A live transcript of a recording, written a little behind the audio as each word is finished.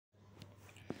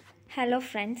Hello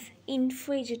friends,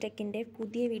 info എജ്യൂടെക്കിൻ്റെ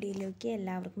പുതിയ വീഡിയോയിലേക്ക്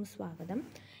എല്ലാവർക്കും സ്വാഗതം.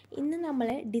 ഇന്ന് നമ്മൾ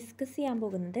ഡിസ്കസ് ചെയ്യാൻ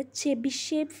പോകുന്നത്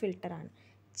ചെബിഷേവ് ഫിൽട്ടറാണ്.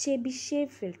 ചെബിഷേവ്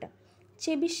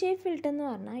ഫിൽട്ടർ എന്ന്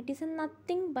പറഞ്ഞാൽ it is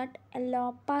nothing but A low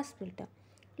pass filter.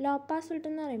 Low pass filter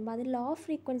എന്ന് പറയുമ്പോൾ അത് ലോ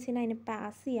ഫ്രീക്വൻസിനെ അതിന്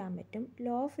പാസ് ചെയ്യാൻ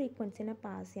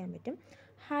പറ്റും,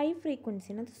 ഹൈ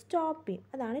ഫ്രീക്വൻസിനെ അത് സ്റ്റോപ്പ് ചെയ്യും.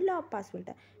 അതാണ് ലോ പാസ്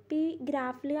ഫിൽട്ടർ. ഇപ്പോൾ ഈ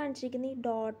ഗ്രാഫിൽ കാണിച്ചിരിക്കുന്ന ഈ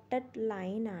ഡോട്ടഡ്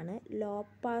ലൈനാണ് ലോ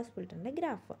പാസ് ഫിൽട്ടറിൻ്റെ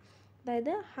ഗ്രാഫ്.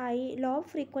 അതായത് ലോ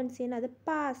ഫ്രീക്വൻസിനെ അത്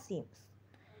പാസ് ചെയ്യും,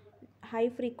 ഹൈ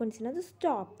ഫ്രീക്വൻസിനെ അത്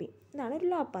സ്റ്റോപ്പ് ചെയ്യും. ഇതാണ് ഒരു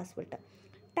low pass filter.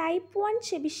 Type 1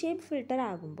 Chebyshev filter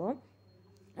ആകുമ്പോൾ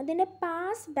അതിൻ്റെ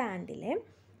പാസ് ബാൻഡിൽ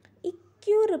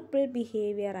ഇക്വിറിപ്പിൾ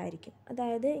ബിഹേവിയർ ആയിരിക്കും.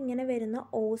 അതായത് ഇങ്ങനെ വരുന്ന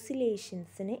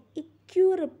ഓസിലേഷൻസിന്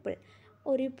ഇക്വിറിപ്പിൾ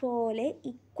ഒരുപോലെ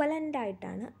ഇക്വലൻ്റ്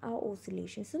ആയിട്ടാണ് ആ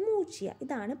ഓസിലേഷൻസ് മൂവ് ചെയ്യുക.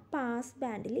 ഇതാണ് പാസ്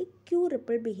ബാൻഡിൽ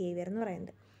ഇക്വിറിപ്പിൾ ബിഹേവിയർ എന്ന്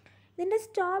പറയുന്നത്. ഇതിൻ്റെ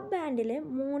സ്റ്റോപ്പ് ബാൻഡിൽ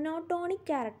മോണോട്ടോണിക്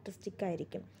ക്യാരക്ടറിസ്റ്റിക്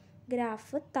ആയിരിക്കും.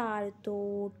 ഗ്രാഫ്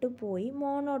താഴത്തോട്ട് പോയി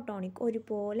മോണോട്ടോണിക്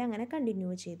ഒരുപോലെ അങ്ങനെ കണ്ടിന്യൂ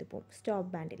ചെയ്ത് പോകും സ്റ്റോപ്പ്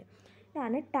ബാൻഡിൽ.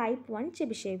 ഇതാണ് ടൈപ്പ് 1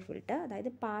 ചെബിഷേവ് ഫിൽട്ടർ.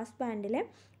 അതായത് പാസ് ബാൻഡിൽ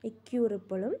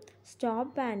ഇക്വിറിപ്പിളും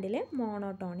സ്റ്റോപ്പ് ബാൻഡിൽ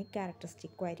മോണോട്ടോണിക്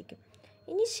ക്യാരക്ടറിസ്റ്റിക്കും ആയിരിക്കും.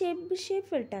 ഇനി ചെബിഷേവ്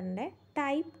ഫിൽട്ടറിൻ്റെ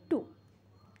ടൈപ്പ്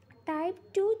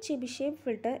 2 ചെബിഷേവ്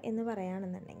ഫിൽട്ടർ എന്ന്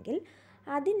പറയുകയാണെന്നുണ്ടെങ്കിൽ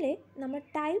അതിൽ നമ്മൾ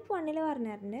ടൈപ്പ് 1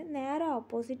 പറഞ്ഞതിൻ്റെ നേരെ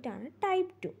ഓപ്പോസിറ്റാണ്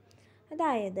ടൈപ്പ് 2.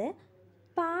 അതായത്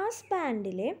pass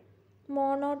ബാൻഡിൽ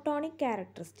monotonic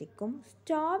ക്യാരക്ടറിസ്റ്റിക്കും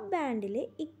stop ബാൻഡിൽ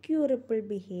equiripple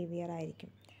behaviour ആയിരിക്കും.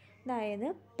 അതായത്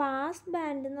പാസ്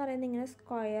ബാൻഡ് എന്ന് പറയുന്നത് ഇങ്ങനെ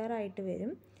സ്ക്വയർ ആയിട്ട്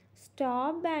വരും,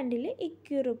 സ്റ്റോപ്പ് ബാൻഡിൽ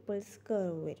ഇക്വിറിപ്പിൾസ്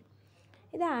കർവ് വരും.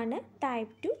 ഇതാണ്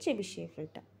ടൈപ്പ് 2 ചെബിഷേവ്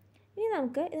ഫിൽട്ടർ. ഇനി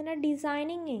നമുക്ക് ഇതിൻ്റെ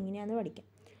ഡിസൈനിങ് എങ്ങനെയാണെന്ന് പഠിക്കാം.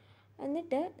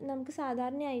 എന്നിട്ട് നമുക്ക്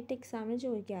സാധാരണയായിട്ട് എക്സാമിന്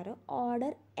ചോദിക്കാറ്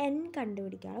ഓർഡർ n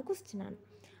കണ്ടുപിടിക്കാനുള്ള ക്വസ്റ്റ്യനാണ്.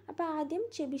 അപ്പോൾ ആദ്യം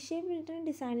ചെബിഷേവ് ഫിൽട്ടറിൻ്റെ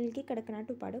ഡിസൈനിലേക്ക്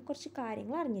കിടക്കാനായിട്ട് ഒരുപാട് കുറച്ച്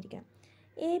കാര്യങ്ങൾ അറിഞ്ഞിരിക്കണം.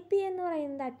 AP എന്ന്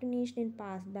പറയുന്നത് attenuation in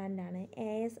pass ബാൻഡാണ്,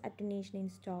 AS attenuation in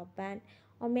stop band,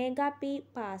 ωP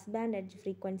pass band edge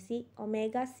frequency,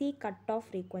 ωC cut off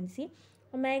frequency,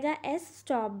 ωS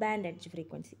stop band edge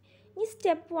frequency. ഇനി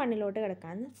സ്റ്റെപ്പ് 1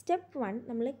 കിടക്കാണ്. സ്റ്റെപ്പ് 1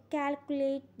 നമ്മൾ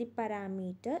കാൽക്കുലേറ്റ് ദി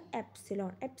പാരാമീറ്റർ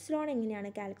എപ്സിലോൺ എങ്ങനെയാണ്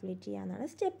കാൽക്കുലേറ്റ് ചെയ്യുക എന്നാണ്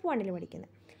സ്റ്റെപ്പ് 1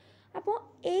 പഠിക്കുന്നത്. അപ്പോൾ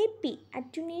AP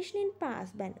attenuation in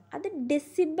pass band അത്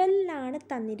ഡെസിബലിലാണ്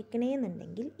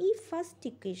തന്നിരിക്കണേന്നുണ്ടെങ്കിൽ ഈ ഫസ്റ്റ്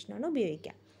ഇക്വേഷനാണ്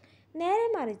ഉപയോഗിക്കുക. നേരെ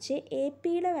മറിച്ച്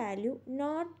APയുടെ വാല്യൂ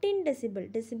നോട്ട് ഇൻ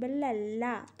ഡെസിബലിലല്ല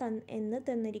എന്ന്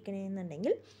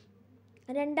തന്നിരിക്കണമെന്നുണ്ടെങ്കിൽ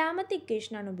രണ്ടാമത്തെ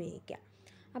ഇക്വേഷനാണ് ഉപയോഗിക്കുക.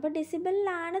 അപ്പോൾ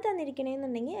ഡെസിബലിലാണ്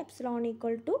തന്നിരിക്കണമെന്നുണ്ടെങ്കിൽ epsilon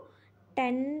equal to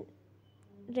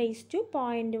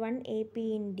 10⁻⁴1 AP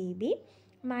in dB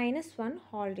 -1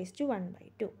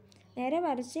 1/2. നേരെ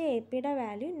മറിച്ച് APയുടെ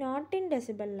value not in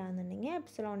ഡെസിബലിലാണെന്നുണ്ടെങ്കിൽ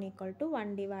epsilon equal to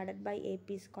 1/AP²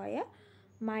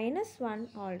 -1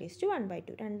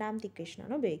 രണ്ടാമത്തെ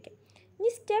ഇക്വേഷനാണ് ഉപയോഗിക്കുക. ഇനി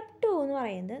സ്റ്റെപ്പ് 2 എന്ന്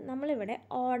പറയുന്നത് നമ്മളിവിടെ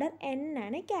ഓർഡർ n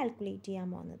ആണ് കാൽക്കുലേറ്റ് ചെയ്യാൻ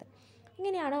പോകുന്നത്.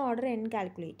 ഇങ്ങനെയാണ് ഓർഡർ n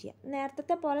കാൽക്കുലേറ്റ് ചെയ്യുക.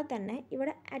 നേരത്തെ പോലെ തന്നെ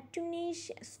ഇവിടെ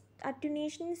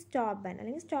അറ്റുനേഷൻ സ്റ്റോപ്പ് ബാൻഡ്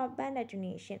അല്ലെങ്കിൽ സ്റ്റോപ്പ് ബാൻഡ്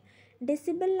അറ്റുനേഷൻ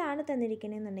ഡെസിബലിലാണ്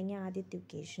തന്നിരിക്കണമെന്നുണ്ടെങ്കിൽ ആദ്യത്തെ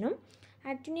ഇക്വേഷനും,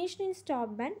 attenuation in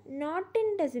stop band not in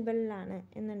ഡെസിബലിലാണ്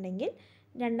എന്നുണ്ടെങ്കിൽ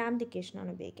രണ്ടാമത്തെ ഇക്വേഷനാണ്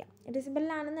ഉപയോഗിക്കുക.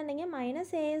 ഡെസിബലിലാണെന്നുണ്ടെങ്കിൽ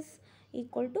 -AS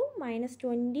equal to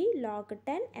 -20 log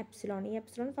 10 epsilon. ഈ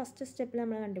എപ്സിലോൺ ഫസ്റ്റ് സ്റ്റെപ്പിൽ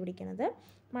നമ്മൾ കണ്ടുപിടിക്കുന്നത്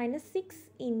 -6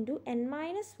 ×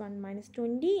 n-1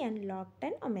 -20 n log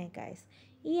 10 ωS.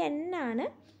 ഈ n ആണ്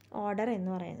ഓർഡർ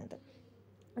എന്ന് പറയുന്നത്.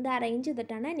 അത് അറേഞ്ച്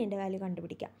ചെയ്തിട്ടാണ് എന്നിൻ്റെ വാല്യൂ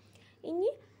കണ്ടുപിടിക്കുക. ഇനി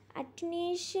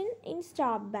അറ്റുനേഷൻ ഇൻ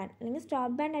സ്റ്റോപ്പ് ബാൻഡ് അല്ലെങ്കിൽ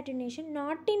stop band attenuation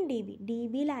not in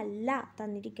DBയിലല്ല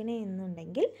തന്നിരിക്കണേ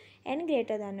എന്നുണ്ടെങ്കിൽ n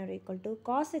greater than or equal to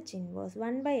cos h inverse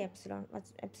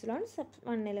 1/epsilon step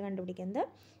 1 കണ്ടുപിടിക്കുന്നത്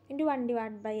 ×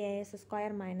 1/AS²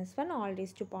 -1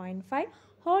 (0.5)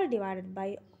 whole divided by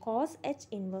cos h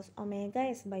inverse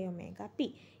ωS/ωP.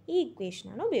 ഈ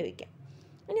ഇക്വേഷനാണ് ഉപയോഗിക്കുക.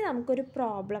 ഇനി നമുക്കൊരു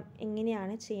പ്രോബ്ലം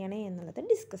എങ്ങനെയാണ് ചെയ്യണേ എന്നുള്ളത്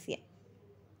ഡിസ്കസ് ചെയ്യാം.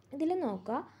 ഇതിൽ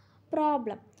നോക്കുക,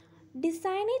 problem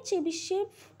design a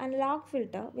Chebyshev analog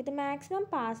filter with a maximum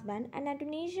pass band and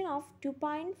attenuation of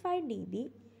 2.5 dB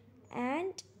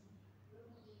and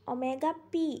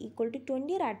ωP equal to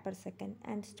 20 rad/s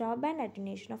and stop band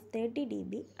attenuation of 30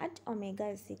 dB at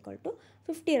ωS equal to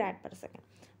 50 rad/s.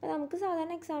 അപ്പോൾ നമുക്ക്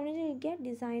സാധാരണ എക്സാമിന് ചോദിക്കുക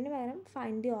ഡിസൈന് പകരം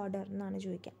find the order എന്നാണ്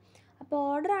ചോദിക്കുക. അപ്പോൾ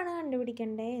ഓർഡറാണ്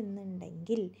കണ്ടുപിടിക്കേണ്ടത്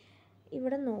എന്നുണ്ടെങ്കിൽ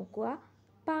ഇവിടെ നോക്കുക,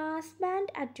 pass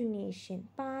band attenuation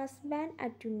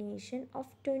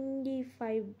of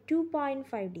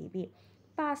 2.5 dB.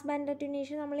 Pass band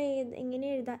attenuation നമ്മൾ എങ്ങനെ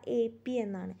എഴുതാം? AP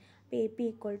എന്നാണ്. അപ്പോൾ AP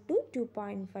ഈക്വൽ ടു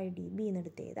 2.5 dB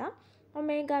എന്നെടുത്ത് എഴുതാം. ωB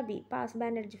pass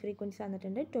band edge frequency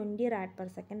വന്നിട്ടുണ്ട് 20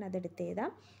 rad/s, അതെടുത്ത്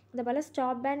എഴുതാം. അതുപോലെ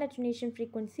stop band attenuation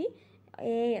frequency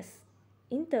AS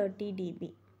in 30 dB.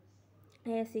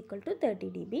 A is equal to 30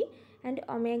 dB and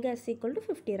omega is equal to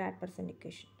 50 rad per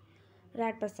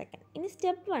second. ഇനി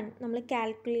step 1 നമ്മൾ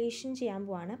calculation ചെയ്യാൻ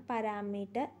പോവാണ്.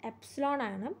 Parameter epsilon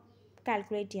ആണ്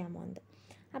കാൽക്കുലേറ്റ് ചെയ്യാൻ പോകുന്നത്.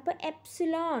 അപ്പോൾ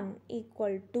epsilon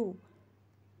equal to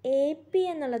A P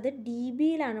എന്നുള്ളത് ഡി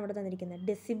ബിയിലാണ് ഇവിടെ തന്നിരിക്കുന്നത്,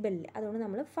 ഡെസിബിളിൽ. അതുകൊണ്ട്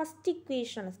നമ്മൾ ഫസ്റ്റ്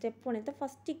ഇക്വേഷനാണ്, സ്റ്റെപ്പ് 1ത്തെ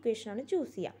ഫസ്റ്റ് ഇക്വേഷനാണ്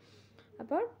ചൂസ് ചെയ്യുക.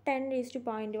 അപ്പോൾ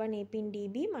 10⁻1 A P in D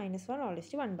B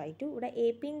 -1 ഇവിടെ എ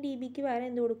പി ഇൻ ഡി ബിക്ക് വേറെ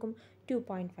എന്ത് കൊടുക്കും,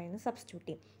 2.5 എന്ന് സബ്സ്റ്റിറ്റ്യൂട്ട്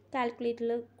ചെയ്യും.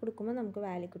 കാൽക്കുലേറ്ററിൽ കൊടുക്കുമ്പോൾ നമുക്ക്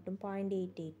വാല്യൂ കിട്ടും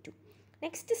 0.882.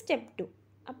 Next step 2.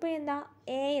 അപ്പോൾ എന്താ,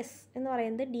 എ എസ് എന്ന്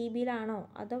പറയുന്നത് ഡി ബിയിലാണോ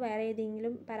അതോ വേറെ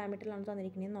ഏതെങ്കിലും പാരാമീറ്ററിലാണോ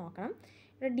തന്നിരിക്കുന്നതെന്ന് നോക്കണം.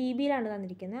 ഇവിടെ ഡി ബിയിലാണ്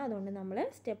തന്നിരിക്കുന്നത്. അതുകൊണ്ട് നമ്മൾ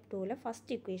സ്റ്റെപ്പ് 2ലെ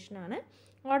ഫസ്റ്റ് ഇക്വേഷനാണ്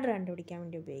ഓർഡർ കണ്ടുപിടിക്കാൻ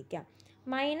വേണ്ടി ഉപയോഗിക്കുക.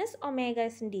 Minus omega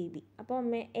S in D B. അപ്പോൾ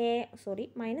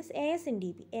minus A S in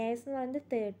D B. A S എന്ന് പറയുന്നത്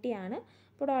 30 ആണ്.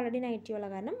 അപ്പോൾ ഇവിടെ ഓൾറെഡി നെഗറ്റീവ് ഉള്ള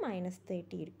കാരണം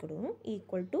 -30 എടുക്കുന്നു.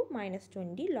 ഈക്വൽ ടു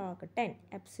 -20 log 10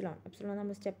 എപ്സിലോൺ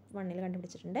നമ്മൾ സ്റ്റെപ്പ് 1ൽ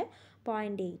കണ്ടുപിടിച്ചിട്ടുണ്ട്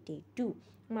 0.882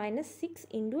 -6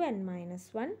 ×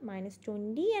 n-1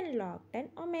 -20 n log 10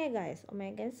 omega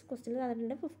S ക്വസ്റ്റ്യനിൽ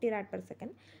തന്നിട്ടുണ്ട് 50 rad per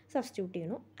second. സബ്സ്റ്റിറ്റ്യൂട്ട്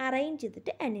ചെയ്യുന്നു. അറേഞ്ച്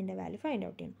ചെയ്തിട്ട് എന്നിൻ്റെ വാല്യൂ ഫൈൻഡ്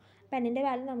ഔട്ട് ചെയ്യുന്നു. അപ്പോൾ എന്നിൻ്റെ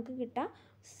വാല്യൂ നമുക്ക് കിട്ടുക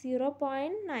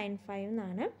 0.95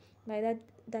 എന്നാണ്. അതായത്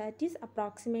that is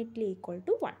approximately equal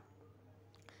to 1.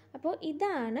 അപ്പോൾ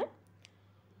ഇതാണ്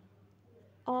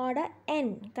ഓർഡർ n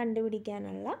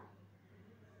കണ്ടുപിടിക്കാനുള്ള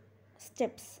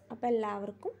സ്റ്റെപ്സ്. അപ്പോൾ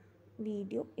എല്ലാവർക്കും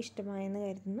വീഡിയോ ഇഷ്ടമായെന്ന്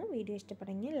കരുതുന്നു. വീഡിയോ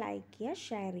ഇഷ്ടപ്പെടുമെങ്കിൽ ലൈക്ക് ചെയ്യുക,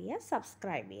 ഷെയർ ചെയ്യുക,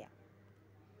 സബ്സ്ക്രൈബ് ചെയ്യുക.